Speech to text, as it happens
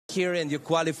here and you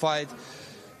qualified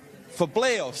for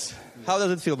playoffs. How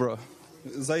does it feel, bro?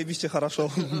 Zajebiście хорошо.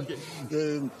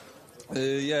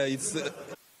 Yeah, it's...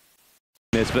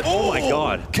 But oh my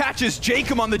god. Catches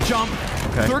Jacob on the jump.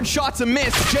 Okay. Third shot's a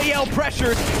miss. JL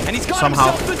pressures, and he's got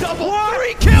himself the double.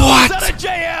 3 kills out of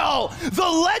JL! The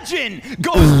legend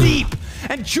goes deep.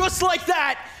 And just like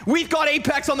that, we've got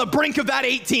Apex on the brink of that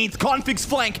 18th. Config's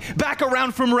flank back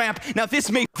around from ramp. Now this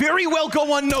may very well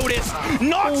go unnoticed.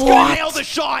 Nox gonna nail the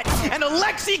shot, and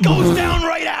Alexi goes down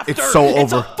right after. It's so over.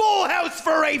 It's a full house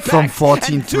for Apex. From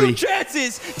 14-3. And 2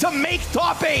 chances to make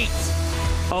top 8.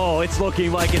 Oh, it's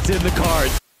looking like it's in the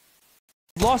cards.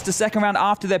 Lost a second round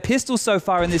after their pistols so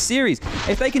far in this series.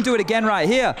 If they can do it again right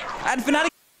here, and Fnatic...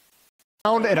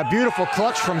 And a beautiful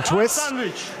clutch from Twist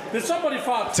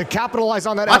to capitalize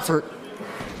on that effort.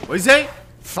 What is it?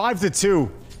 5-2.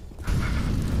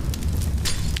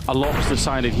 A lot's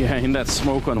decided here in that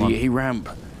smoke on the A ramp.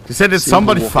 You said it's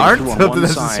somebody fired? On one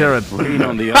side, Rain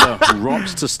on the other.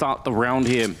 Ropz to start the round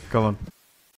here. Come on.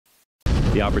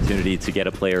 The opportunity to get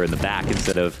a player in the back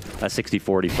instead of a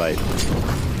 60-40 fight.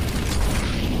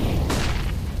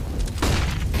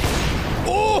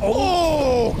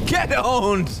 Oh, get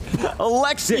owned!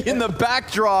 Alexi in the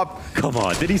backdrop. Come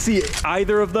on, did he see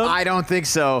either of them? I don't think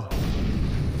so.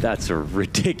 That's a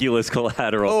ridiculous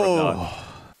collateral. Oh.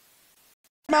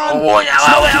 Oh,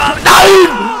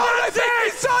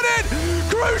 He's on it!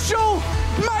 Crucial!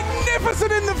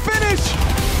 Magnificent in the finish!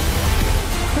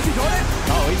 Has he got it?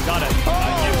 Oh, he's got it. Oh,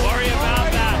 Don't you worry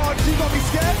about that. God, you got me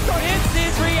scared. This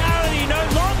is reality, no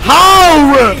longer.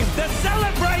 How? The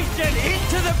celebration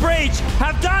into the breach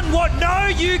have done what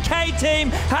no UK team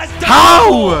has done.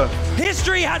 How? Before.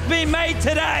 History has been made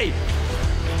today.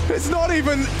 It's not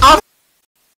even...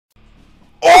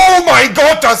 Oh mein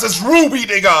Gott, das ist Ruby,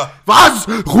 Digga! Was?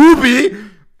 Ruby?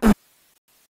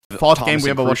 Fourth game we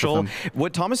ever watched them.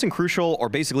 What Thomas and Crucial, or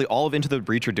basically all of Into the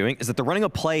Breach, are doing is that they're running a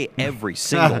play every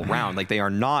single round. Like they're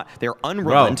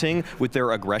unrelenting with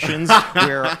their aggressions.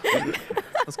 Where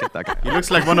let's get that guy. He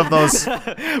looks like one of those.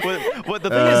 Well, the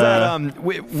thing is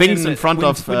that things in front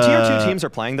of when tier 2 teams are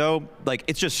playing though, like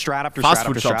it's just strat after strat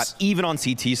after strat, even on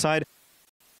CT side.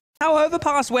 How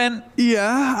Overpass went.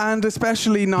 Yeah, and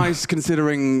especially nice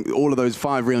considering all of those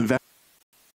 5 real investments.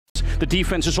 The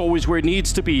defense is always where it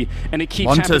needs to be, and it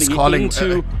keeps Monte's happening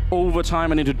into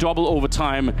overtime and into double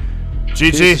overtime.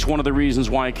 GG. This is one of the reasons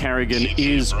why kreyGasm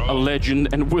is a legend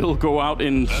and will go out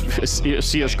in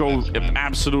CSGO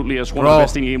absolutely as one of the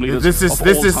best in-game leaders of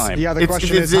all time. Yeah, the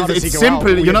question is, how does he go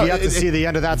simple, out? you know. We have yet to see the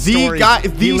end of that story. The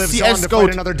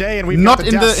CSGO another day, and we've not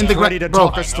got in the ready to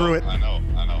talk us through it. I know.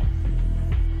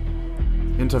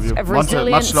 Interview. Of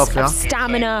resilience, Monte, of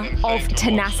stamina, of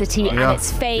tenacity, and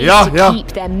it's faith to keep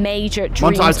their major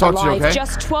dreams alive.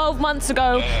 Just 12 months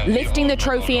ago, lifting the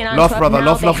trophy in Antwerp. Love, brother,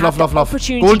 love. Gold, if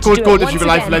you go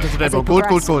live later today, bro. Gold.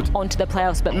 Onto the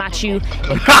playoffs, but Matthew,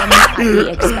 it comes at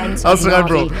the expense of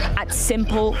Navi, at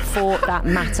Simple for that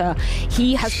matter.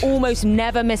 He has almost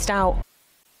never missed out.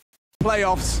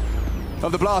 Playoffs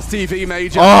of the Blast TV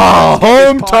Major. Oh,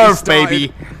 home turf,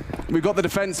 baby. We've got the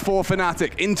defense for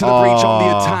Fnatic into the breach on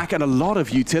the attack and a lot of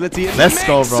utility. Let's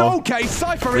go, bro. Okay,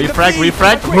 Cypher refrag.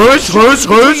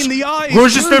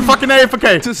 Rouge is still fucking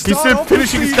AFK. He's still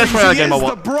finishing his Clash Royale game or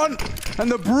what? The brunt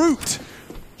and the brute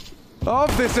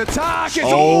of this attack. It's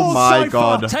oh my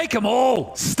god. Take them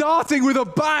all. Starting with a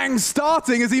bang,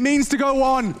 starting as he means to go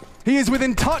on. He is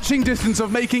within touching distance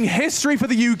of making history for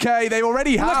the UK. They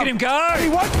already have. Look at him go. He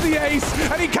wants the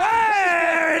ace, and he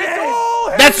can.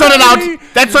 That's not allowed.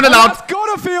 That's not allowed. That's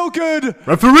gotta feel good.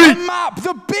 Referee. A map,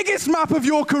 the biggest map of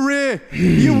your career.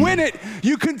 You win it.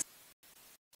 You can.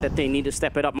 That they need to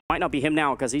step it up. Might not be him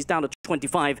now because he's down to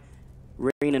 25.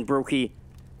 Rain and Brokey,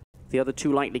 the other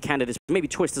 2 likely candidates. Maybe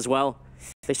Twist as well.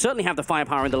 They certainly have the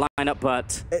firepower in the lineup,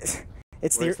 but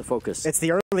it's where's the focus? It's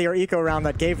the earlier eco round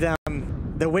that gave them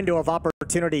the window of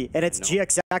opportunity, and it's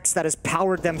GXX that has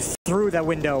powered them through that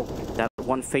window. That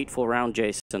one fateful round,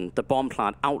 Jason, the bomb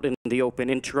plant out in the open,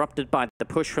 interrupted by the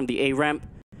push from the A ramp.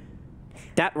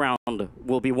 That round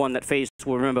will be one that FaZe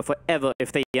will remember forever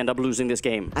if they end up losing this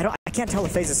game. I can't tell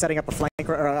if FaZe is setting up a flank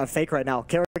or a fake right now.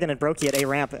 kreyGasm and Brokey at A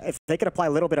ramp. If they could apply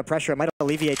a little bit of pressure, it might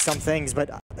alleviate some things,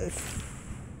 but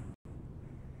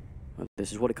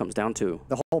this is what it comes down to.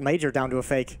 The whole major down to a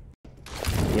fake.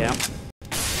 Yeah.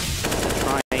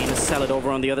 Trying to sell it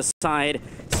over on the other side.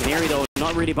 Scenario though,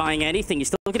 not really buying anything. He's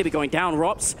still going to be going down.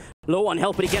 Ropz, low on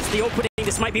help, but he gets the opening.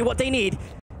 This might be what they need.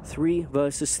 3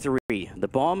 versus 3. The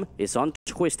bomb is on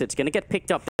Twist. It's going to get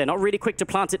picked up. They're not really quick to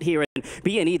plant it here. And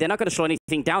B&E, they're not going to slow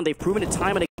anything down. They've proven it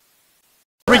time and again.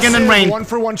 Kerrigan and Rain.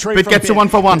 One-for-one trade Bit gets a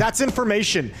 1-for-1. That's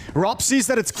information. Ropz sees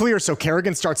that it's clear, so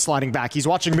kerrigan starts sliding back. He's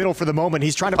watching middle for the moment.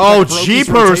 He's trying to oh,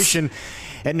 jeepers.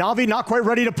 And Na'Vi not quite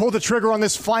ready to pull the trigger on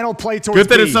this final play towards Good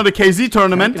that B. it's not a KZ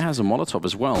tournament. kerrigan has a Molotov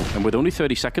as well, and with only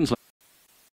 30 seconds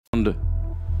left,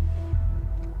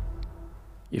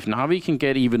 if Na'Vi can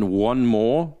get even one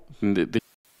more, did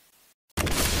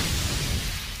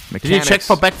he check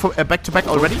for back-to-back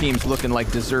already? Both teams looking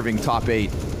like deserving top 8.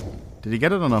 Did he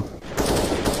get it or no?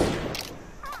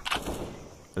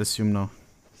 I assume no.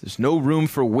 There's no room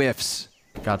for whiffs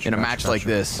in a match like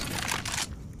this.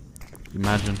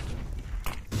 Imagine.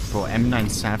 Bro, M9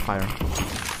 Sapphire.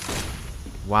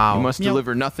 Wow. You must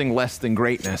deliver nothing less than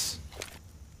greatness.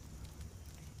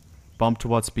 Bump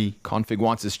towards B. Config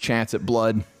wants his chance at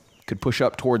blood. Could push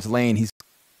up towards lane. He's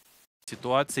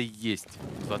Ситуация есть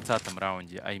в 20-м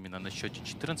раунде, а именно на счете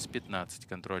 14-15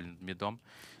 контроль над мидом,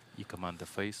 и команда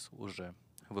Face уже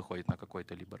выходит на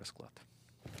какой-то либо расклад.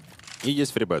 И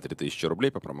есть фрибай 3000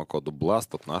 рублей по промокоду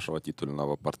BLAST от нашего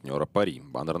титульного партнера Пари.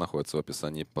 Баннер находится в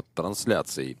описании под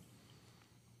трансляцией.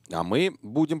 А мы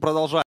будем продолжать.